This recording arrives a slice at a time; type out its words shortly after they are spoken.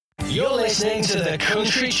You're listening to the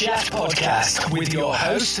Country Chat Podcast with your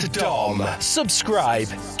host, Dom. Subscribe,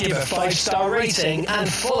 give a 5-star rating, and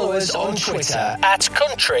follow us on Twitter at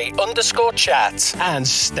country_chat. And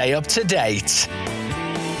stay up to date.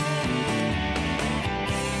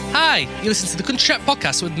 Hi, you listen to the Country Chat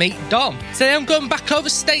Podcast with me, Dom. Today I'm going back over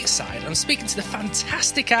stateside and I'm speaking to the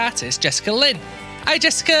fantastic artist, Jessica Lynn. Hi,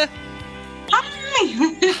 Jessica.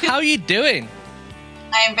 Hi. How are you doing?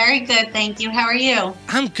 I am very good, thank you. How are you?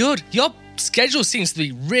 I'm good. Your schedule seems to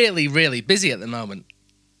be really, really busy at the moment.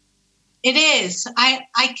 It is.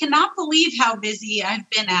 I cannot believe how busy I've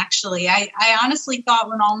been, actually. I honestly thought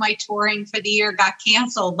when all my touring for the year got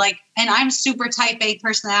canceled, and I'm super type A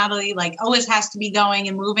personality, always has to be going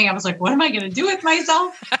and moving. I was like, what am I going to do with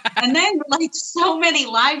myself? And then so many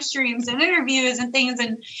live streams and interviews and things.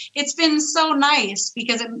 And it's been so nice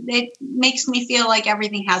because it makes me feel like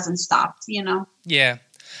everything hasn't stopped, you know? Yeah.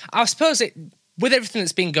 I suppose with everything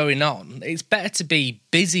that's been going on, it's better to be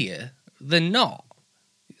busier than not.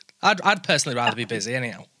 I'd personally rather be busy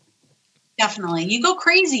anyhow. Definitely. You go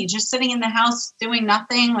crazy just sitting in the house doing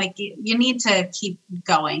nothing. You need to keep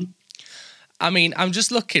going. I mean, I'm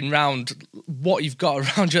just looking around what you've got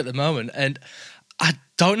around you at the moment, and I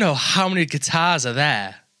don't know how many guitars are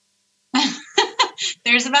there.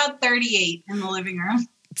 There's about 38 in the living room.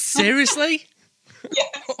 Seriously?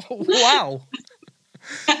 Yes. Wow.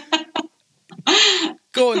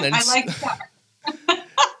 Go on then. I like that.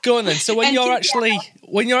 Go on then. So when you're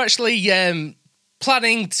actually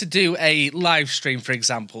planning to do a live stream, for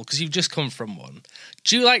example, because you've just come from one,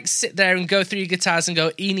 do you sit there and go through your guitars and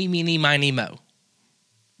go eeny, meeny, miny, mo?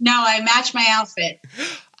 No, I match my outfit.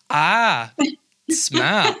 Ah,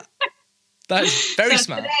 smart. That is very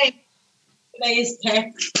smart. Today's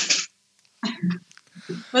pick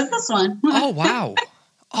was this one. Oh, wow.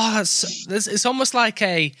 Oh, it's almost like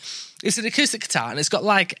it's an acoustic guitar, and it's got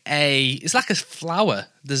it's like a flower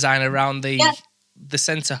design around the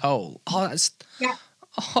center hole. Oh,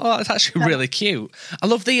 that's actually really cute. I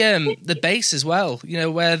love the bass as well. You know,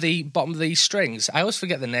 where the bottom of these strings. I always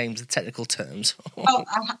forget the names, the technical terms. Oh,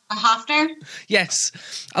 a Hofner? Yes,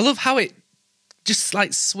 I love how it just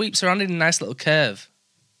sweeps around in a nice little curve.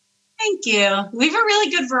 Thank you. We have a really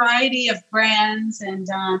good variety of brands, and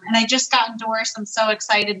I just got endorsed. I'm so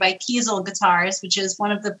excited by Kiesel Guitars, which is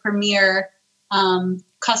one of the premier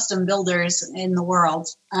custom builders in the world.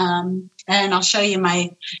 And I'll show you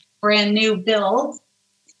my brand new build.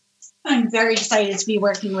 I'm very excited to be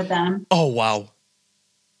working with them. Oh wow!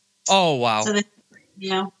 Oh wow! So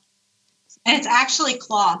and it's actually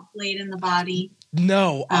cloth laid in the body.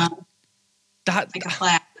 No, like a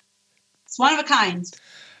flat. It's one of a kind.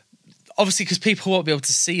 Obviously, because people won't be able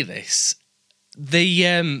to see this,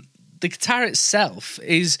 the guitar itself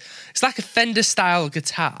it's like a Fender style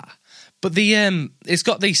guitar, but it's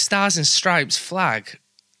got the Stars and Stripes flag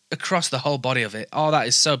across the whole body of it. Oh, that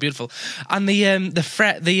is so beautiful, and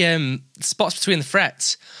the spots between the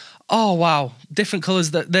frets. Oh wow, different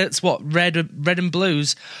colours. That's what red and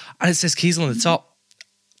blues, and it says Kiesel on the top.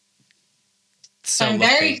 So I'm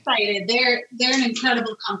very excited. They're an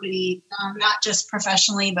incredible company, not just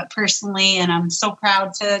professionally, but personally. And I'm so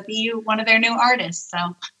proud to be one of their new artists.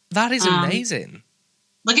 So that is amazing.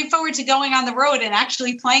 Looking forward to going on the road and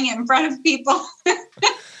actually playing it in front of people.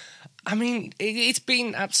 I mean, it's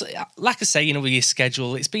been absolutely, like I say, with your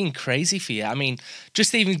schedule, it's been crazy for you. I mean,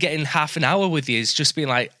 just even getting half an hour with you is just being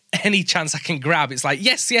any chance I can grab. It's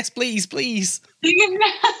yes, please, please.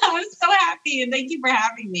 I'm so happy, and thank you for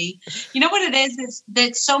having me. You know what it is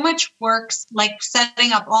that so much works,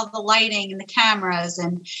 setting up all the lighting and the cameras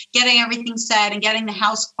and getting everything set and getting the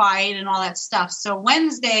house quiet and all that stuff. So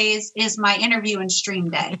Wednesdays is my interview and stream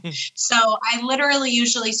day. So I literally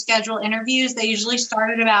usually schedule interviews. They usually start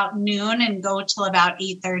at about noon and go till about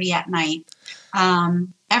 8:30 at night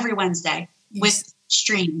every Wednesday with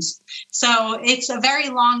streams. So it's a very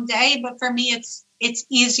long day, but for me, it's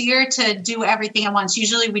easier to do everything at once.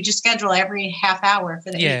 Usually we just schedule every half hour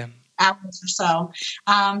for the 8 hours or so.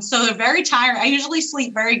 So they're very tired. I usually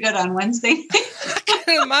sleep very good on Wednesday. I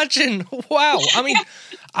can imagine. Wow. I mean,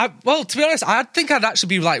 to be honest, I think I'd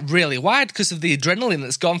actually be really wired because of the adrenaline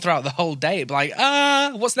that's gone throughout the whole day. It'd be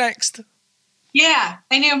what's next? Yeah,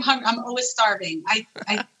 I know I'm hungry. I'm always starving.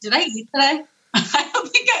 Did I eat today? I don't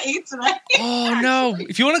think I ate today. Oh no.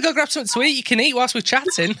 If you want to go grab something to eat, you can eat whilst we're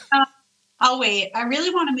chatting. I'll wait. I really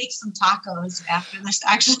want to make some tacos after this,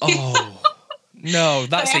 actually. Oh, no,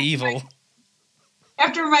 that's evil.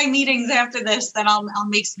 After my meetings after this, then I'll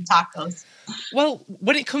make some tacos. Well,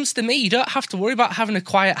 when it comes to me, you don't have to worry about having a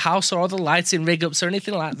quiet house or all the lighting rig ups or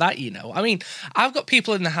anything like that, I mean, I've got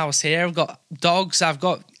people in the house here. I've got dogs. I've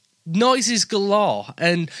got noises galore,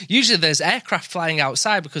 and usually there's aircraft flying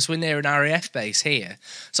outside because we're near an RAF base here.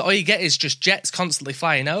 So all you get is just jets constantly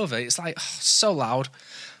flying over. It's like so loud.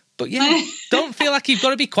 But yeah, don't feel like you've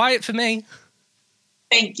got to be quiet for me.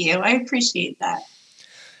 Thank you. I appreciate that.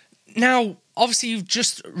 Now, obviously, you've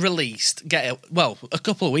just released a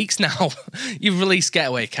couple of weeks now. You've released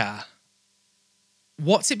Getaway Car.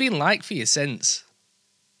 What's it been like for you since?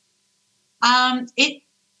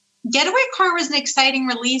 Getaway Car was an exciting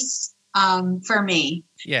release for me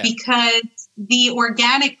because the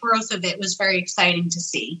organic growth of it was very exciting to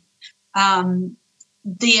see.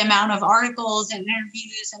 The amount of articles and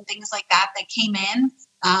interviews and things like that came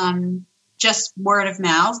in, just word of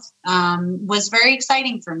mouth, was very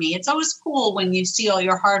exciting for me. It's always cool when you see all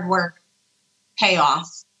your hard work pay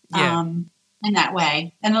off in that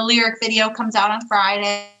way. And the lyric video comes out on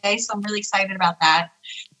Friday, so I'm really excited about that.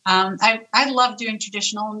 I love doing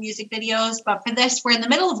traditional music videos, but for this, we're in the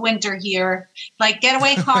middle of winter here. Like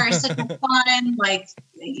Getaway Car is such a fun, like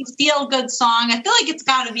feel good song. I feel like it's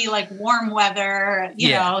got to be like warm weather, you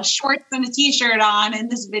know, shorts and a t-shirt on in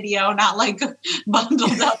this video, not like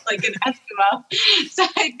bundled up like an Eskimo. So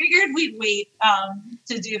I figured we'd wait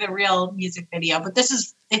to do the real music video, but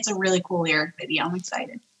it's a really cool lyric video. I'm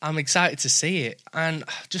excited. I'm excited to see it, and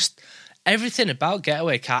just everything about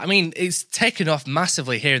Getaway Car. I mean, it's taken off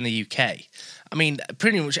massively here in the UK. I mean,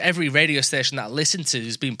 pretty much every radio station that I listen to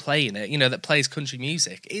has been playing it, that plays country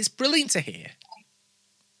music. It's brilliant to hear.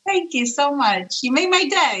 Thank you so much. You made my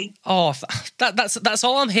day. Oh, that's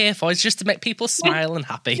all I'm here for, is just to make people smile and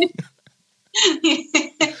happy.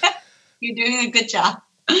 You're doing a good job.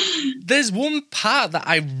 There's one part that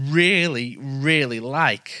I really, really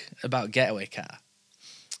like about Getaway Car.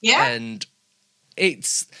 Yeah. And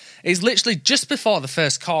it's literally just before the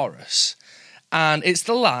first chorus, and it's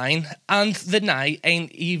the line, "And the night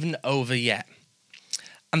ain't even over yet."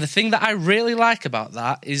 And the thing that I really like about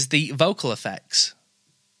that is the vocal effects.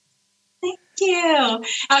 Thank you.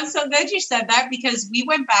 I'm so glad you said that, because we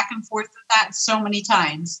went back and forth with that so many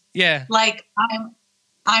times. Yeah. Like,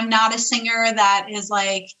 I'm not a singer that is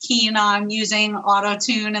like keen on using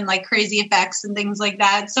auto-tune and like crazy effects and things like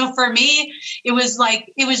that. So for me, it was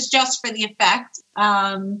just for the effect.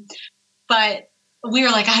 But we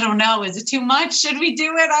were like, I don't know, is it too much? Should we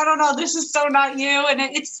do it? I don't know. This is so not you. And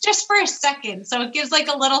it's just for a second. So it gives like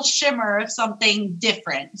a little shimmer of something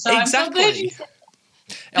different. So exactly. I'm so glad you said that.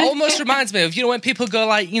 It almost reminds me of, when people go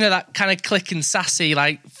like, that kind of click and sassy,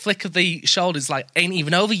 like flick of the shoulders, like, ain't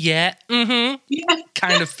even over yet. Mm-hmm. Yeah.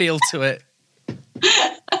 Kind of feel to it.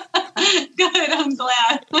 Good, I'm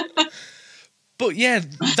glad. But yeah,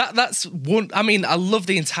 that's one. I mean, I love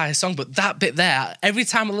the entire song, but that bit there, every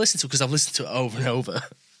time I listen to it, because I've listened to it over and over,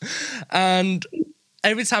 and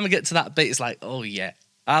every time I get to that bit, it's like, oh yeah,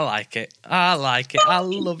 I like it. I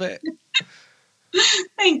love it.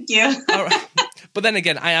 Thank you. All right. But then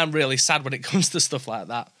again, I am really sad when it comes to stuff like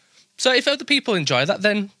that. So if other people enjoy that,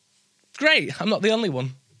 then great. I'm not the only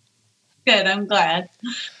one. Good, I'm glad.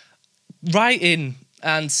 Writing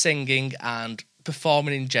and singing and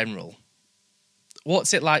performing in general,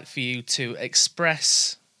 what's it like for you to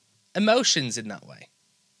express emotions in that way?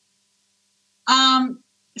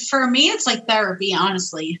 For me, it's like therapy,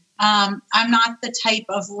 honestly. I'm not the type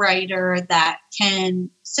of writer that can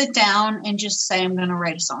sit down and just say, I'm going to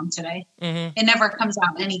write a song today. Mm-hmm. It never comes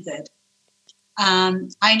out any good.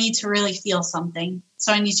 I need to really feel something.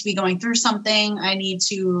 So I need to be going through something. I need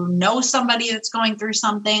to know somebody that's going through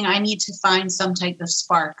something. I need to find some type of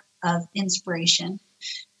spark of inspiration.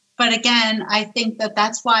 But again, I think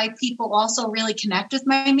that's why people also really connect with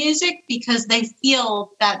my music, because they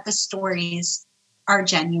feel that the stories are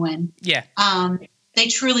genuine. Yeah. They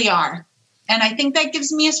truly are. And I think that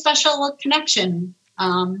gives me a special connection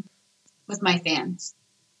with my fans.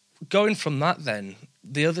 Going from that then,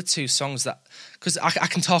 the other two songs that, because I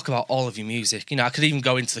can talk about all of your music, I could even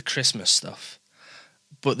go into the Christmas stuff,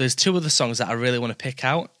 but there's two other songs that I really want to pick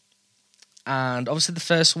out. And obviously the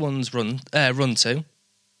first one's Run To.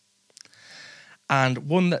 And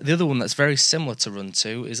the other one that's very similar to Run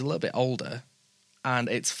To is a little bit older, and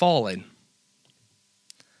it's Falling.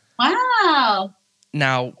 Wow.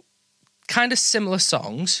 Now, kind of similar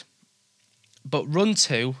songs, but Run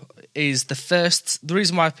To is the first. The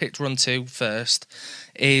reason why I picked Run To first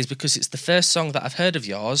is because it's the first song that I've heard of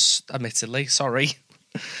yours, admittedly, sorry.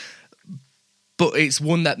 But it's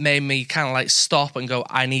one that made me kind of like stop and go,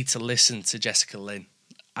 I need to listen to Jessica Lynn.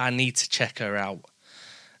 I need to check her out.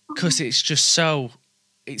 Because it's just so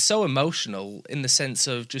emotional in the sense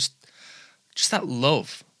of just that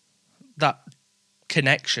love, that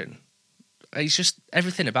connection. It's just,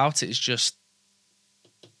 everything about it is just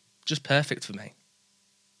perfect for me.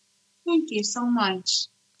 Thank you so much.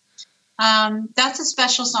 That's a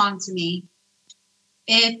special song to me.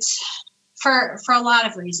 It for a lot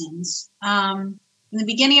of reasons. In the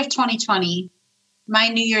beginning of 2020, my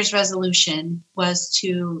New Year's resolution was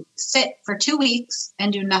to sit for 2 weeks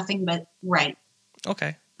and do nothing but write.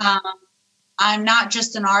 Okay. I'm not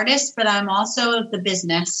just an artist, but I'm also the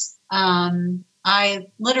business. I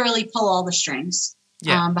literally pull all the strings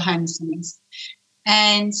behind the scenes.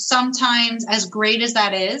 And sometimes, as great as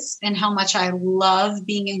that is, and how much I love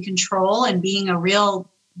being in control and being a real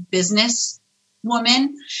business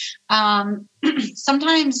woman,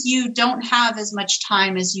 sometimes you don't have as much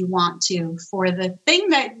time as you want to for the thing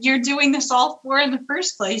that you're doing this all for in the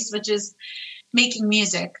first place, which is making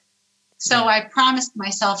music. So I promised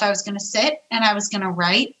myself I was going to sit and I was going to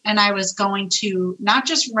write, and I was going to not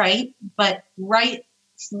just write, but write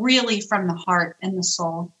really from the heart and the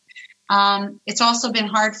soul. It's also been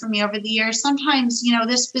hard for me over the years. Sometimes,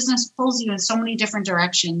 this business pulls you in so many different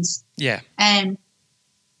directions. Yeah. And,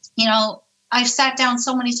 I've sat down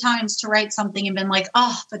so many times to write something and been like,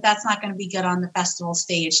 oh, but that's not going to be good on the festival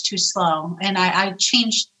stage, too slow. And I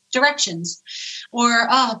changed directions. Or,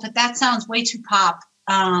 oh, but that sounds way too pop.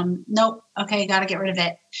 Nope. Okay. Got to get rid of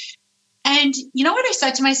it. And you know what I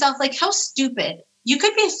said to myself? Like, how stupid. You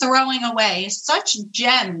could be throwing away such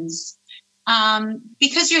gems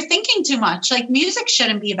because you're thinking too much. Like, music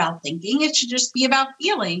shouldn't be about thinking. It should just be about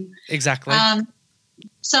feeling. Exactly.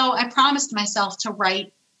 So I promised myself to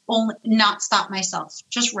write, only not stop myself,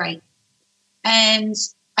 just write. And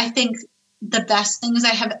I think the best things I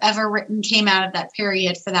have ever written came out of that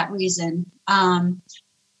period for that reason.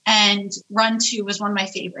 And Run 2 was one of my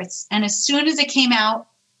favorites. And as soon as it came out,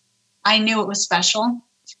 I knew it was special.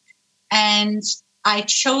 And I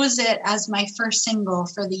chose it as my first single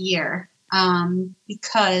for the year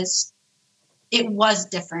because it was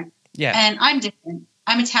different. Yeah. And I'm different.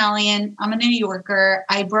 I'm Italian. I'm a New Yorker.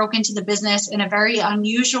 I broke into the business in a very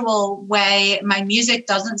unusual way. My music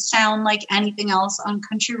doesn't sound like anything else on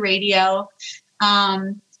country radio.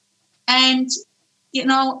 And,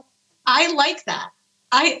 I like that.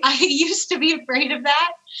 I used to be afraid of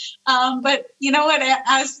that. But you know what?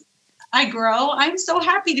 As I grow, I'm so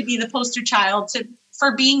happy to be the poster child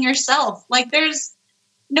for being yourself. Like, there's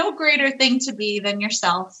no greater thing to be than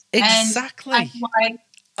yourself. Exactly. And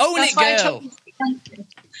Own it, girl.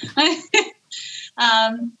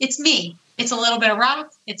 It's me. It's a little bit of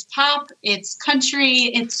rock. It's pop. It's country.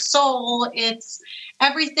 It's soul. It's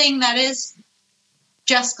everything that is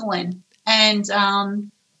Jessica Lynn. And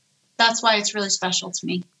that's why it's really special to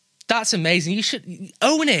me. That's amazing. You should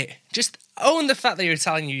own it. Just own the fact that you're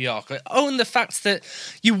Italian New Yorker. Own the fact that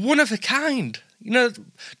you're one of a kind.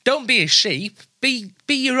 Don't be a sheep. Be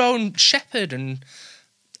your own shepherd and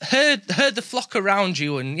herd the flock around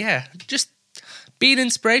you. And just be an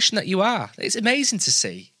inspiration that you are. It's amazing to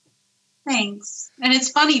see. Thanks. And it's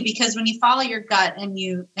funny because when you follow your gut and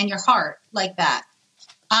your heart like that,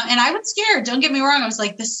 and I was scared. Don't get me wrong. I was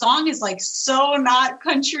like, this song is like so not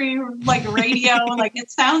country like radio. Like, it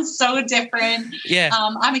sounds so different. Yeah.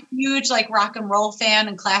 I'm a huge like rock and roll fan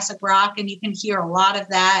and classic rock, and you can hear a lot of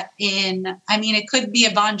that it could be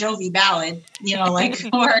a Bon Jovi ballad,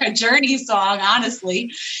 or a Journey song,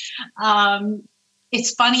 honestly.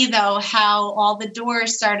 It's funny though how all the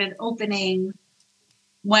doors started opening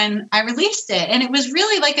when I released it. And it was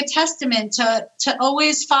really like a testament to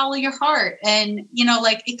always follow your heart. And,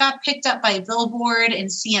 it got picked up by Billboard and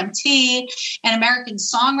CMT, and American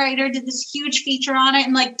Songwriter did this huge feature on it.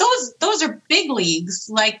 And like, those are big leagues,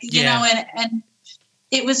 and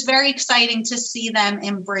it was very exciting to see them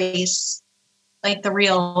embrace like the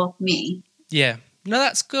real me. Yeah. No,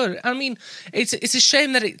 that's good. I mean, it's a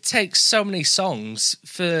shame that it takes so many songs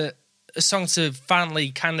for a song to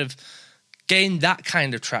finally kind of gain that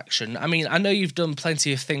kind of traction. I mean, I know you've done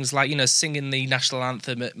plenty of things like, singing the national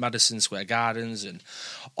anthem at Madison Square Gardens and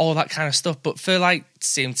all that kind of stuff. But for like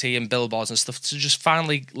CMT and billboards and stuff to just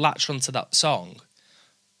finally latch onto that song,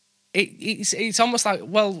 it's almost like,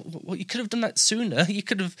 well, you could have done that sooner. You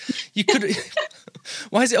could have.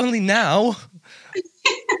 Why is it only now?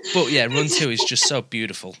 But yeah, Run 2 is just so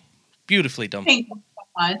beautiful. Beautifully done. Thank you so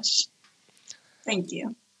much. Thank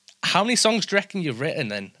you. How many songs do you reckon you've written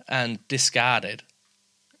then and discarded?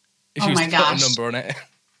 If you was to put a number on it.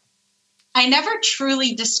 I never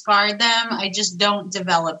truly discard them. I just don't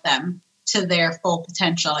develop them to their full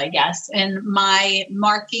potential, I guess. And my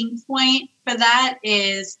marking point for that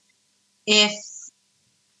is if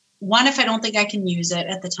I don't think I can use it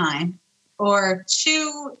at the time, or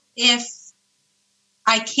 2, if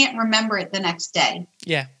I can't remember it the next day.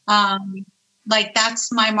 Yeah. like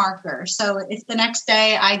that's my marker. So if the next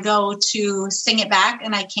day I go to sing it back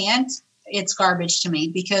and I can't, it's garbage to me,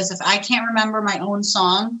 because if I can't remember my own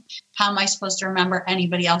song, how am I supposed to remember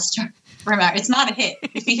anybody else to remember? It's not a hit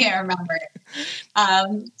if you can't remember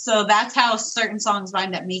it. So that's how certain songs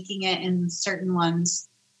wind up making it and certain ones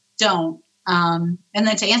don't. And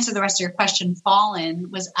then to answer the rest of your question, Fallen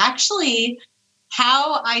was actually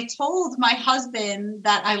how I told my husband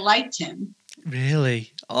that I liked him.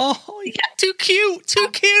 Really? Oh, yeah. Too cute.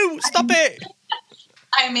 Stop it.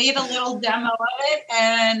 I made a little demo of it,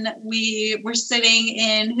 and we were sitting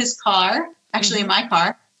in his car, actually in my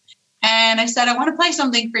car. And I said, I want to play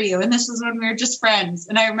something for you. And this is when we were just friends.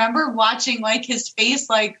 And I remember watching like his face,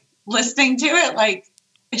 like listening to it, like,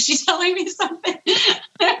 is she telling me something?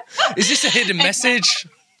 Is this a hidden message?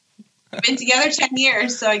 We've been together 10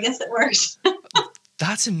 years, so I guess it works.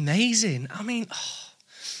 That's amazing. I mean,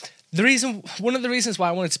 one of the reasons why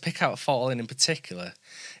I wanted to pick out Fallen in particular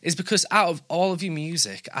is because out of all of your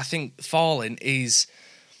music, I think Fallen is...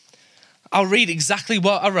 I'll read exactly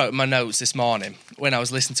what I wrote in my notes this morning when I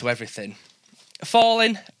was listening to everything.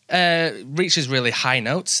 Fallen reaches really high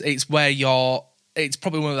notes. It's it's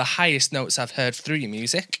probably one of the highest notes I've heard through your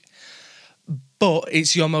music, but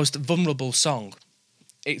it's your most vulnerable song.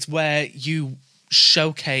 It's where you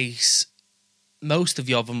showcase most of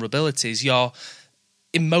your vulnerabilities, your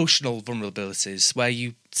emotional vulnerabilities, where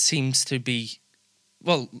you seems to be,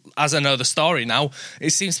 well, as I know the story now,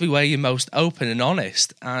 it seems to be where you're most open and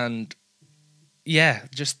honest. And yeah,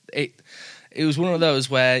 just it was one of those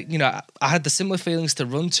where, you know, I had the similar feelings to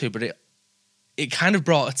Run To, but it kind of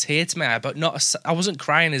brought a tear to my eye, but I wasn't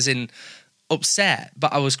crying as in upset,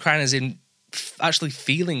 but I was crying as in actually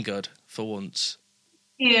feeling good for once.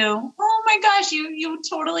 You, oh my gosh, you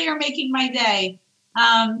totally are making my day.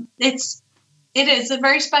 It is a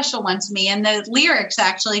very special one to me. And the lyrics,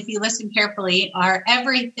 actually, if you listen carefully, are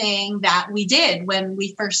everything that we did when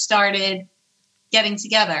we first started getting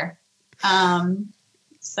together.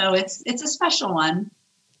 So it's a special one.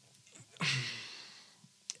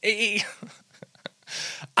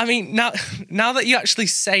 I mean, now that you actually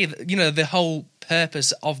say that, you know, the whole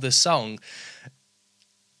purpose of the song,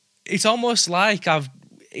 it's almost like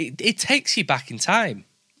it takes you back in time.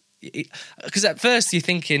 Because at first you're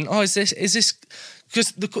thinking, oh, is this,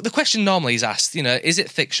 because the question normally is asked, you know, is it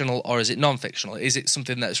fictional or is it non-fictional? Is it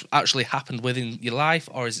something that's actually happened within your life,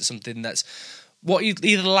 or is it something that's what you'd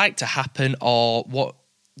either like to happen or what,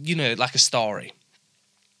 you know, like a story?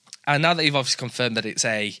 And now that you've obviously confirmed that it's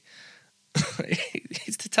it's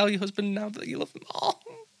to tell your husband now that you love him.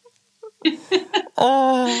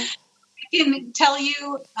 Oh. I can tell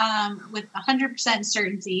you with 100%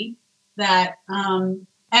 certainty that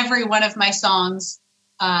every one of my songs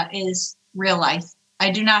is real life.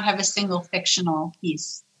 I do not have a single fictional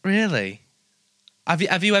piece. Really?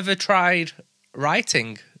 Have you ever tried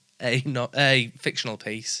writing a fictional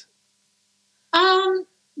piece?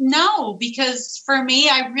 No, because for me,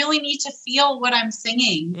 I really need to feel what I'm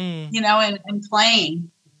singing, you know, and playing.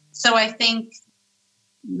 So I think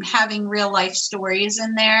having real life stories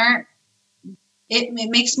in there, it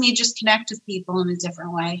makes me just connect with people in a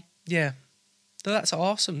different way. Yeah. That's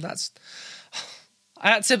awesome. I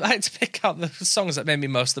had to pick out the songs that made me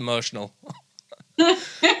most emotional.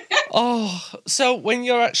 Oh, so when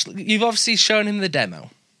you've obviously shown him the demo,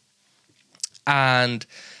 and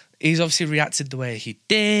he's obviously reacted the way he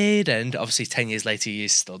did, and obviously 10 years later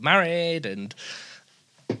he's still married. And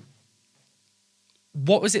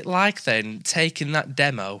what was it like then, taking that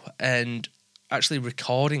demo and actually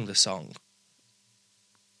recording the song?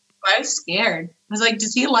 I was scared. I was like,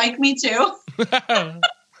 does he like me too?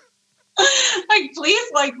 Like,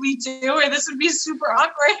 please like me too, or this would be super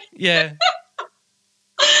awkward. Yeah.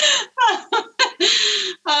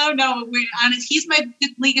 Oh no, honest, he's my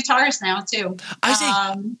lead guitarist now too. I see.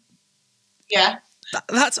 Yeah.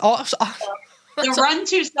 That's awesome. The Run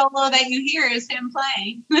To solo that you hear is him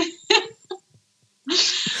playing.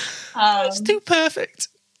 It's too perfect.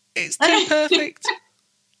 It's too perfect.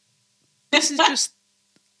 This is just.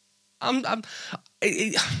 I'm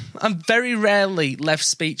very rarely left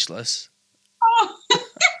speechless. Oh.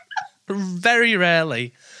 Very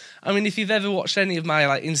rarely. I mean, if you've ever watched any of my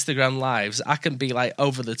like Instagram lives, I can be like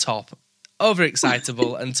over the top,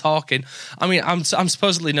 overexcitable and talking. I mean, I'm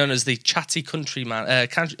supposedly known as the chatty country man,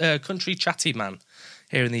 country chatty man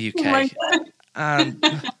here in the UK. Oh my God. And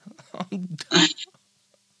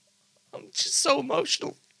I'm just so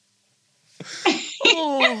emotional.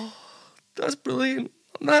 Oh, that's brilliant.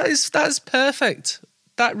 That's perfect.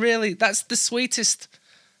 That's the sweetest,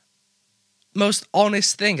 most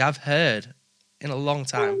honest thing I've heard in a long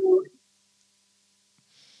time.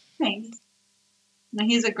 Thanks. No,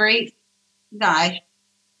 he's a great guy.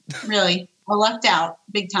 Really. I lucked out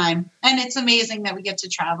big time. And it's amazing that we get to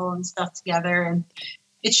travel and stuff together. And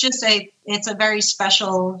it's just it's a very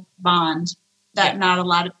special bond that not a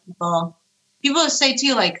lot of people say to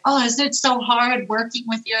you, like, oh, is it so hard working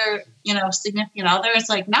with your, significant other? It's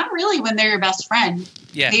like, not really when they're your best friend.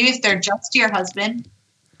 Yeah. Maybe if they're just your husband.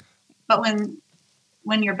 But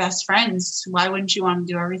when you're best friends, why wouldn't you want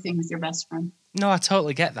to do everything with your best friend? No, I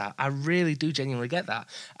totally get that. I really do genuinely get that.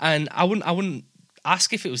 And I wouldn't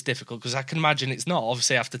ask if it was difficult, because I can imagine it's not.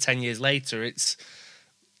 Obviously, after 10 years later,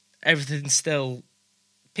 everything's still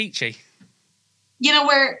peachy.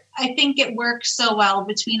 Where I think it works so well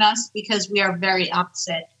between us because we are very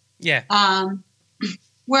opposite. Yeah.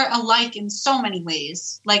 We're alike in so many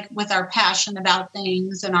ways, like with our passion about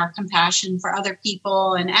things and our compassion for other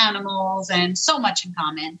people and animals, and so much in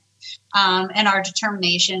common. And our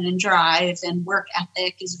determination and drive and work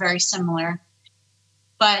ethic is very similar.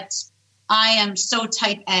 But I am so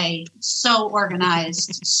type A, so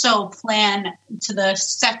organized, so plan to the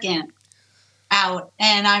second out.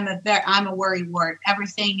 And I'm a worry wart.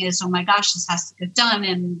 Everything is, oh my gosh, this has to get done.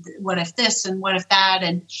 And what if this and what if that?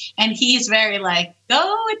 And he's very like,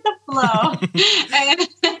 go with the flow.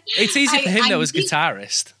 It's easy for him though as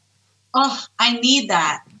guitarist. Oh, I need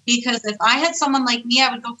that, because if I had someone like me,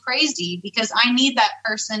 I would go crazy, because I need that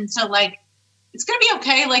person to like, it's going to be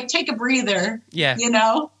okay. Like, take a breather. Yeah.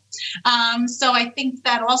 So I think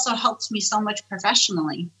that also helps me so much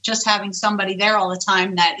professionally, just having somebody there all the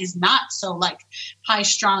time that is not so like high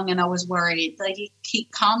strung and always worried. Like, he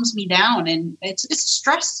calms me down, and it's a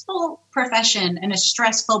stressful profession and a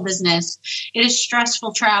stressful business. It is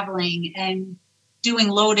stressful traveling and doing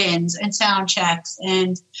load-ins and sound checks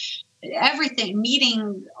and everything,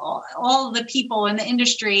 meeting all the people in the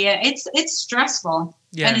industry. It's stressful.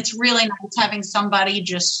 Yeah. And it's really nice having somebody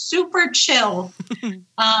just super chill,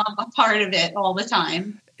 a part of it all the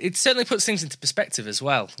time. It certainly puts things into perspective as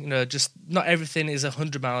well. Just not everything is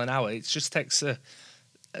 100 mile an hour. It just takes a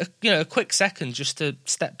quick second just to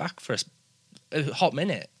step back for a hot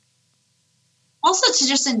minute. Also to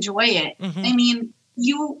just enjoy it. Mm-hmm. I mean,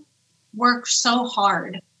 you work so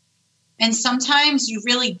hard, and sometimes you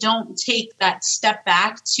really don't take that step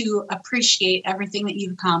back to appreciate everything that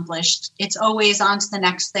you've accomplished. It's always on to the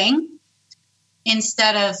next thing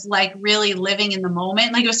instead of like really living in the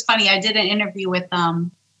moment. Like, it was funny. I did an interview with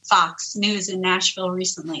Fox News in Nashville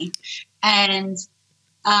recently. And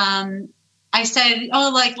I said,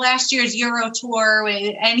 oh, like last year's Euro tour.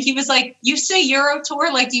 And he was like, you say Euro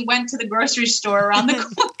tour like you went to the grocery store around the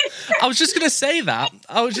corner. I was just going to say that.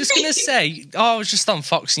 I was just on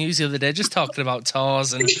Fox News the other day just talking about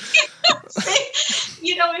tours. And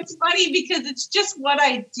it's funny because it's just what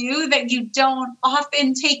I do that you don't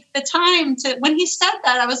often take the time to. When he said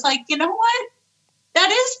that, I was like, you know what?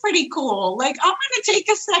 That is pretty cool. Like, I'm going to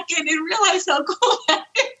take a second and realize how cool that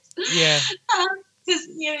is. Yeah. Because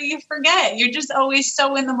you forget, you're just always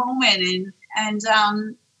so in the moment, and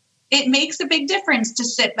it makes a big difference to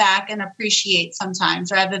sit back and appreciate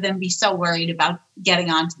sometimes, rather than be so worried about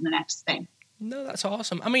getting on to the next thing. No, that's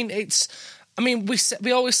awesome. I mean,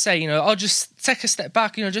 we always say, just take a step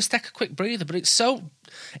back, just take a quick breather, but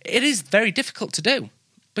it is very difficult to do,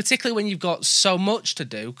 particularly when you've got so much to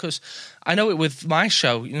do. Because I know it with my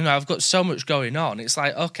show, I've got so much going on. It's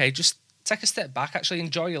like, okay, just take a step back, actually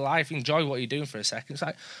enjoy your life, enjoy what you're doing for a second. It's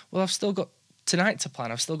like, well, I've still got tonight to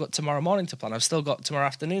plan, I've still got tomorrow morning to plan, I've still got tomorrow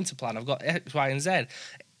afternoon to plan, I've got X, Y, and Z.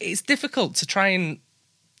 It's difficult to try and...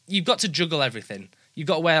 You've got to juggle everything. You've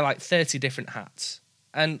got to wear like 30 different hats.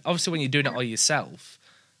 And obviously when you're doing it all yourself,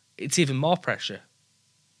 it's even more pressure.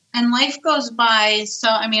 And life goes by, so,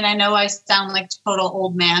 I mean, I know I sound like a total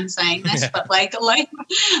old man saying this, but like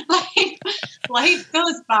life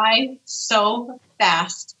goes by so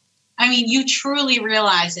fast. I mean, you truly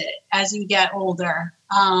realize it as you get older.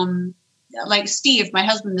 Like Steve, my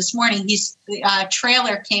husband, this morning, a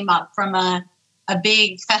trailer came up from a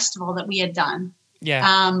big festival that we had done.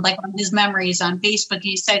 Yeah. Like on his memories on Facebook.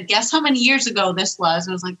 He said, guess how many years ago this was?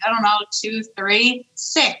 I was like, I don't know, 2, 3,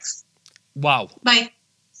 6. Wow. Like,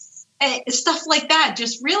 stuff like that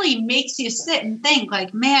just really makes you sit and think,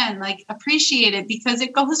 like, man, like, appreciate it, because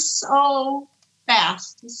it goes so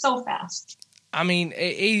fast. It's so fast. I mean,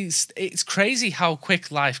 it's crazy how quick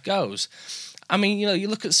life goes. I mean, you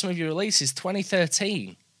look at some of your releases,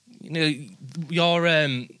 2013,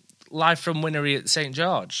 your Live from Whinnery at St.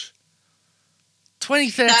 George.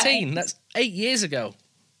 2013, that's 8 years ago.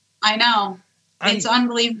 I know. It's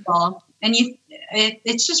unbelievable. And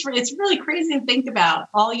it's really crazy to think about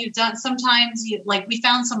all you've done. Sometimes we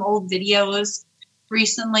found some old videos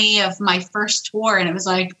recently of my first tour, and it was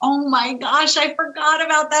like, oh my gosh, I forgot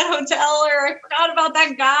about that hotel, or I forgot about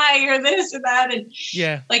that guy, or this or that. And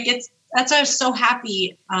like, that's why I was so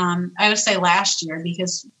happy. I would say last year,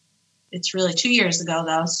 because it's really 2 years ago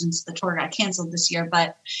though, since the tour got canceled this year.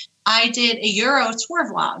 But I did a Euro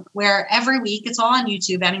tour vlog where every week, it's all on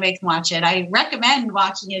YouTube. Anybody can watch it. I recommend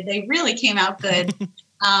watching it. They really came out good.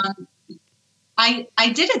 I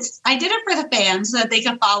did it for the fans so that they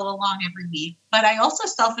could follow along every week. But I also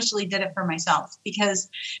selfishly did it for myself, because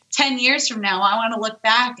 10 years from now, I want to look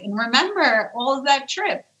back and remember all of that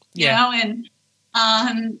trip, you know? And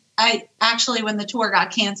I actually, when the tour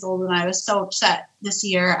got canceled and I was so upset this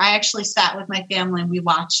year, I actually sat with my family and we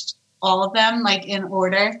watched all of them, like, in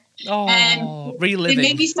order. Oh, and reliving. It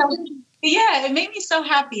made me so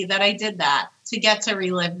happy that I did that, to get to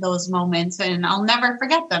relive those moments, and I'll never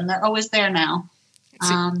forget them. They're always there now.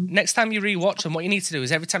 Next time you rewatch them, what you need to do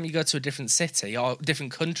is every time you go to a different city or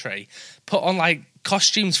different country, put on like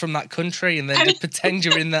costumes from that country and then just pretend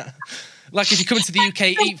you're in that. Like if you come to the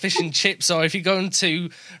UK, eat fish and chips, or if you're going to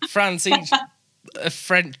France, eat a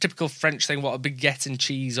typical French thing, what, a baguette and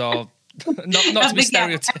cheese, or not to be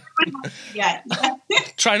stereotypical. Yeah.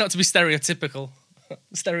 Try not to be stereotypical.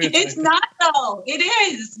 It's not, though. It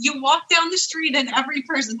is. You walk down the street and every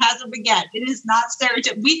person has a baguette. It is not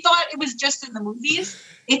stereotypical. We thought it was just in the movies.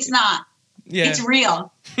 It's not. Yeah. It's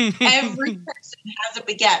real. Every person has a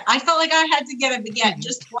baguette. I felt like I had to get a baguette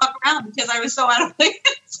just to walk around because I was so out of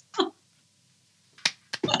place.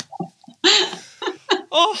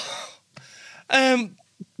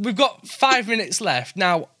 We've got 5 minutes left.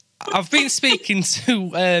 Now, I've been speaking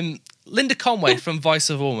to Linda Conway from Voice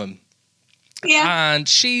of a Woman. Yeah. And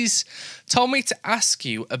she's told me to ask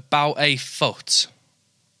you about a foot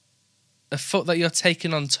that you're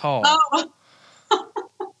taking on tour. Oh.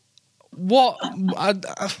 What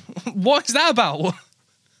is that about?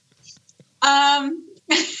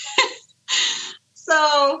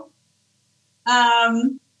 So,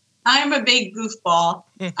 I'm a big goofball.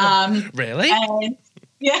 Really? And,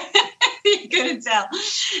 yeah, you couldn't tell.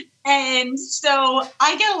 And so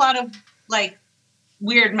I get a lot of like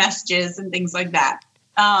weird messages and things like that,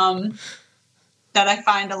 that I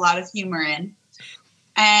find a lot of humor in.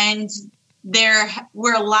 And there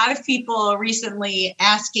were a lot of people recently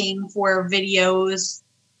asking for videos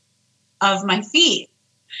of my feet.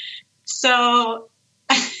 So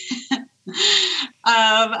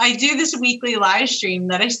I do this weekly live stream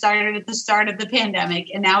that I started at the start of the pandemic,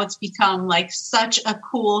 and now it's become like such a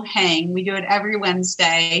cool hang. We do it every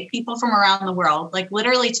Wednesday. People from around the world, like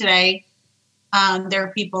literally today, there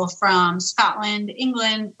are people from Scotland,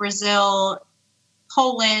 England, Brazil,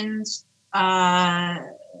 Poland,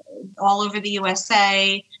 all over the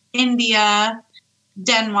USA, India,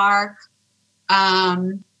 Denmark.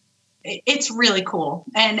 It's really cool.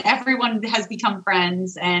 And everyone has become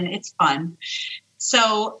friends, and it's fun.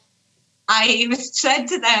 So I said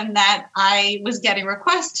to them that I was getting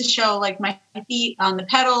requests to show like my feet on the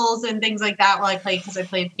pedals and things like that while I played, because I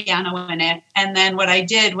played piano in it. And then what I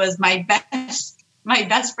did was my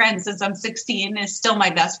best friend since I'm 16 is still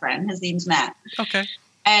my best friend. His name's Matt. Okay.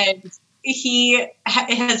 And he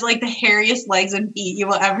has like the hairiest legs and feet you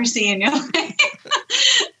will ever see in your life.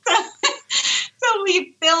 So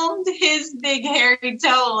we filmed his big hairy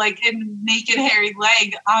toe, like in naked hairy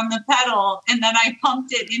leg on the pedal, and then I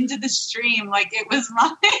pumped it into the stream like it was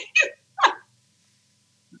mine.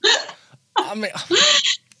 I mean,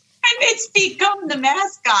 and it's become the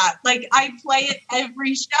mascot. Like I play it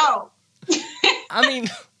every show. I mean,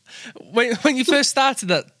 when you first started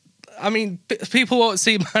that, I mean, people won't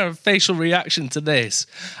see my facial reaction to this.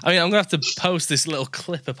 I mean, I'm going to have to post this little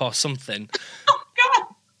clip up or something. Oh, God.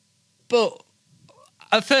 But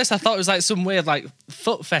at first I thought it was like some weird like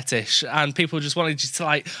foot fetish, and people just wanted you to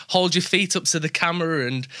like hold your feet up to the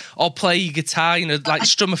camera or play your guitar, you know, like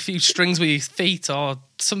strum a few strings with your feet or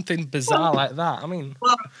something bizarre like that. I mean,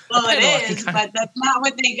 well it is, but that's not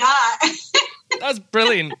what they got. That's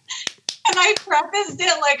brilliant. And I prefaced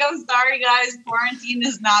it like, I'm sorry, guys, quarantine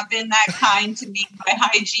has not been that kind to me. My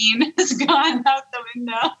hygiene has gone out the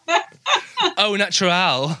window. Oh,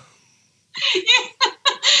 natural.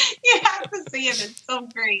 You have to see it. It's so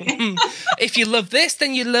great. If you love this,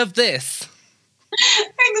 then you love this.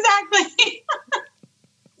 Exactly.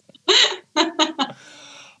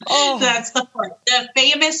 Oh, that's the foot. The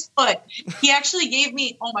famous foot. He actually gave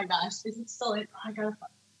me, oh my gosh, is it still in?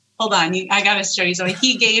 Hold on, I gotta show you something.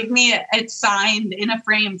 He gave me it signed in a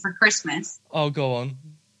frame for Christmas. Oh, go on.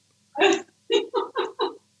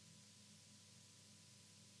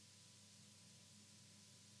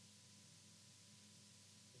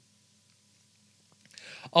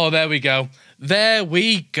 Oh, there we go. There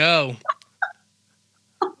we go.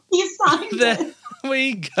 You signed There it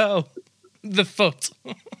we go. The foot.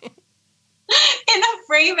 in a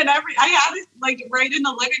frame and every. I had it like right in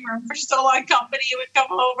the living room for so long. Company would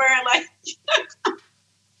come over and like.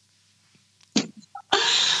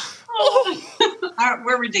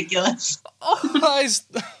 We're ridiculous. Oh,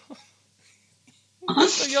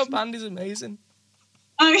 your band is amazing.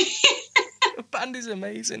 Your band is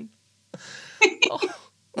amazing. Oh.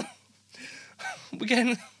 We're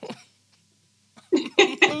getting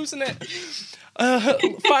losing it.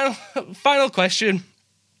 Final question.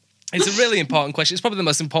 It's a really important question. It's probably the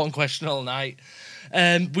most important question all night.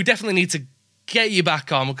 We definitely need to get you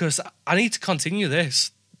back on because I need to continue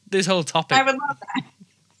this whole topic. I would love that.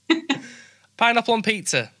 Pineapple on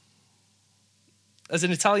pizza. As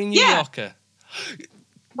an Italian New Yorker.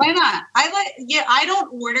 Why not? I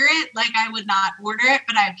don't order it like I would not order it,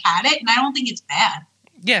 but I've had it and I don't think it's bad.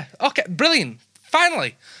 Yeah. Okay. Brilliant.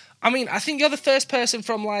 Finally. I mean, I think you're the first person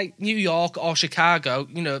from like New York or Chicago,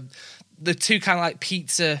 you know, the two kind of like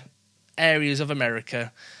pizza areas of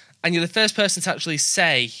America, and you're the first person to actually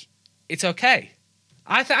say it's okay.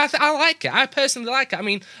 I like it. I personally like it. I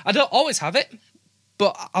mean, I don't always have it,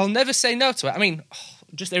 but I'll never say no to it. I mean,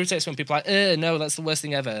 it just irritates when people are like, no, that's the worst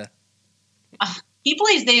thing ever. People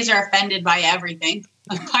these days are offended by everything.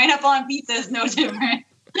 Pineapple on pizza is no different.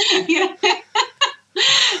 You know?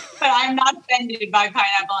 But I'm not offended by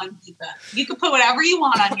pineapple on pizza. You can put whatever you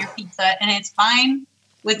want on your pizza, and it's fine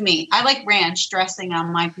with me. I like ranch dressing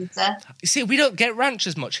on my pizza. You see, we don't get ranch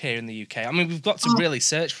as much here in the UK. I mean, we've got to really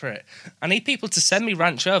search for it. I need people to send me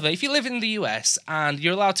ranch over. If you live in the US and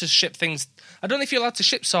you're allowed to ship things, I don't know if you're allowed to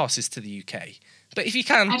ship sauces to the UK, but if you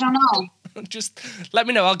can, I don't know. Just let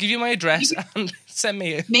me know. I'll give you my address and send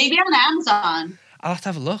me it. Maybe on Amazon. I'll have to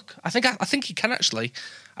have a look. I think you can actually.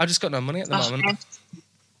 I've just got no money at the moment.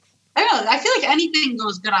 I don't know. I feel like anything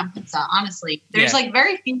goes good on pizza, honestly. There's like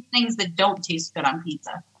very few things that don't taste good on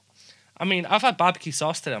pizza. I mean, I've had barbecue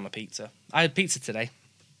sauce today on my pizza. I had pizza today.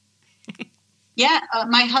 Yeah,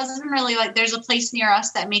 my husband really there's a place near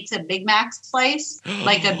us that makes a Big Mac slice,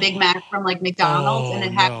 like a Big Mac from like McDonald's, and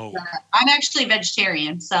it has. I'm actually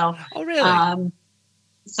vegetarian, so. Oh really?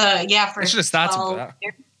 So yeah, for. I should have started with that.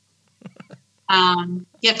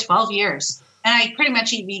 Yeah, 12 years, and I pretty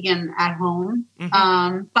much eat vegan at home.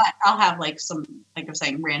 Mm-hmm. But I'll have like some, like I'm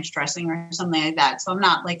saying, ranch dressing or something like that. So I'm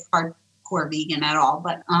not like hardcore vegan at all.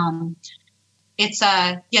 But it's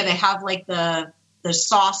they have like the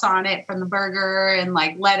sauce on it from the burger and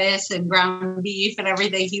like lettuce and ground beef and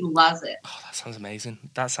everything. He loves it. Oh, that sounds amazing.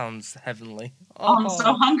 That sounds heavenly. Oh, I'm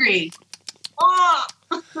so hungry. Oh.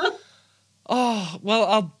 Oh, well,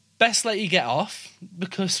 I'll best let you get off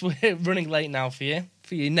because we're running late now for your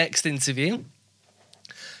next interview.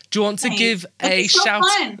 Do you want to give a shout?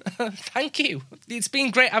 Thank you. It's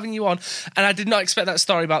been great having you on, and I did not expect that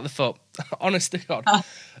story about the foot. Honest to God.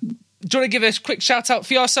 Do you want to give a quick shout out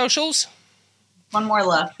for your socials? One more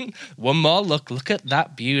look. One more look. Look at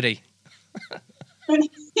that beauty. Where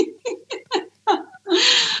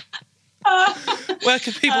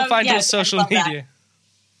can people find your social media?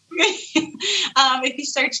 If you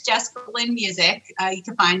search Jessica Lynn Music, you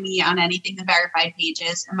can find me on anything the verified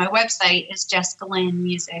pages. And my website is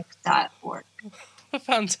jessicalynmusic.org.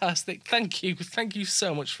 Fantastic. Thank you. Thank you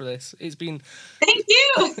so much for this. It's been... Thank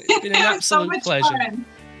you. It's been an absolute pleasure. Fun.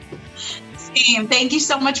 Same. Thank you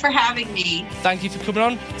so much for having me. Thank you for coming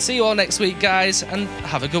on. See you all next week, guys, and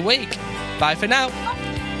have a good week. Bye for now.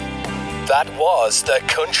 That was the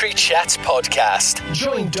Country Chat Podcast.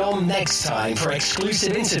 Join Dom next time for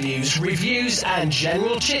exclusive interviews, reviews, and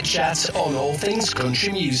general chit-chat on all things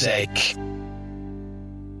country music.